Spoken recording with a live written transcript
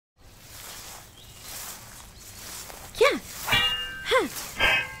Yeah. Ha.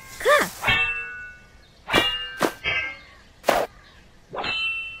 Ka.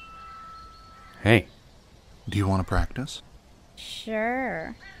 Hey. Do you want to practice?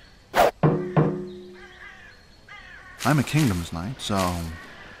 Sure. I'm a Kingdom's Knight, so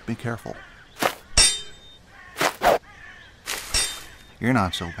be careful. You're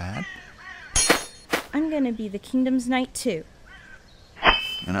not so bad. I'm gonna be the Kingdom's Knight too.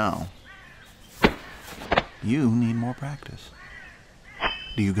 You know, you need more practice.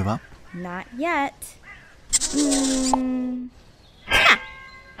 Do you give up? Not yet. Ha!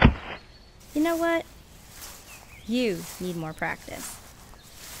 You know what? You need more practice.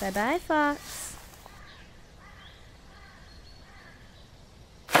 Bye-bye, Fox.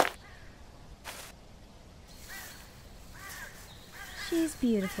 She's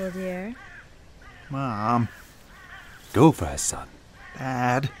beautiful, dear. Mom. Go for her, son.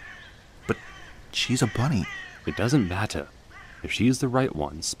 Dad. But she's a bunny. It doesn't matter. If she is the right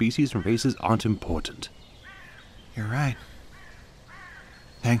one, species and races aren't important. You're right.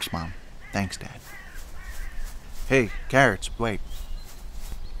 Thanks, Mom. Thanks, Dad. Hey, carrots, wait.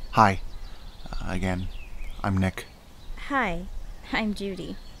 Hi. Again, I'm Nick. Hi, I'm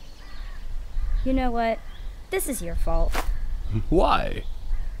Judy. You know what? This is your fault. Why?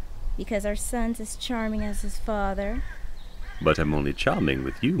 Because our son's as charming as his father. But I'm only charming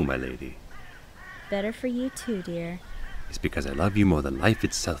with you, my lady. Better for you too, dear. It's because I love you more than life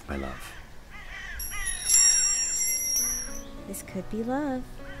itself, my love. This could be love.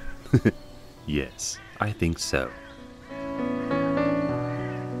 Yes, I think so.